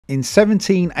In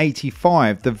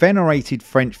 1785, the venerated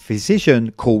French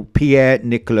physician called Pierre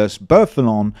Nicolas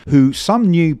Bertholon, who some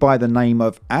knew by the name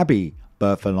of Abbé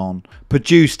Bertholon,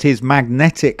 produced his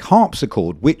magnetic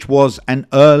harpsichord, which was an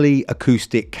early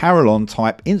acoustic carillon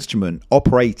type instrument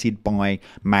operated by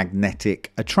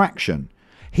magnetic attraction.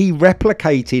 He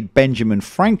replicated Benjamin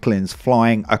Franklin's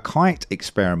flying a kite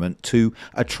experiment to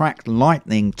attract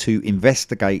lightning to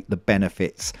investigate the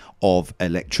benefits of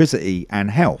electricity and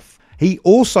health. He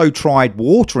also tried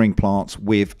watering plants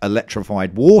with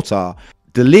electrified water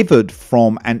delivered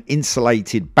from an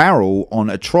insulated barrel on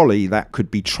a trolley that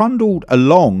could be trundled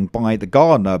along by the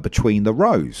gardener between the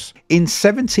rows. In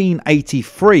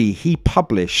 1783, he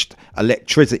published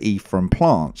Electricity from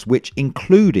Plants, which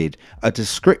included a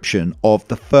description of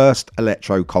the first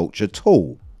electroculture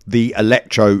tool, the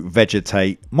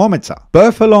electro-vegetatometer.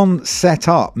 Bertholon set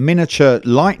up miniature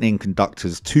lightning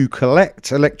conductors to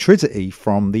collect electricity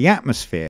from the atmosphere.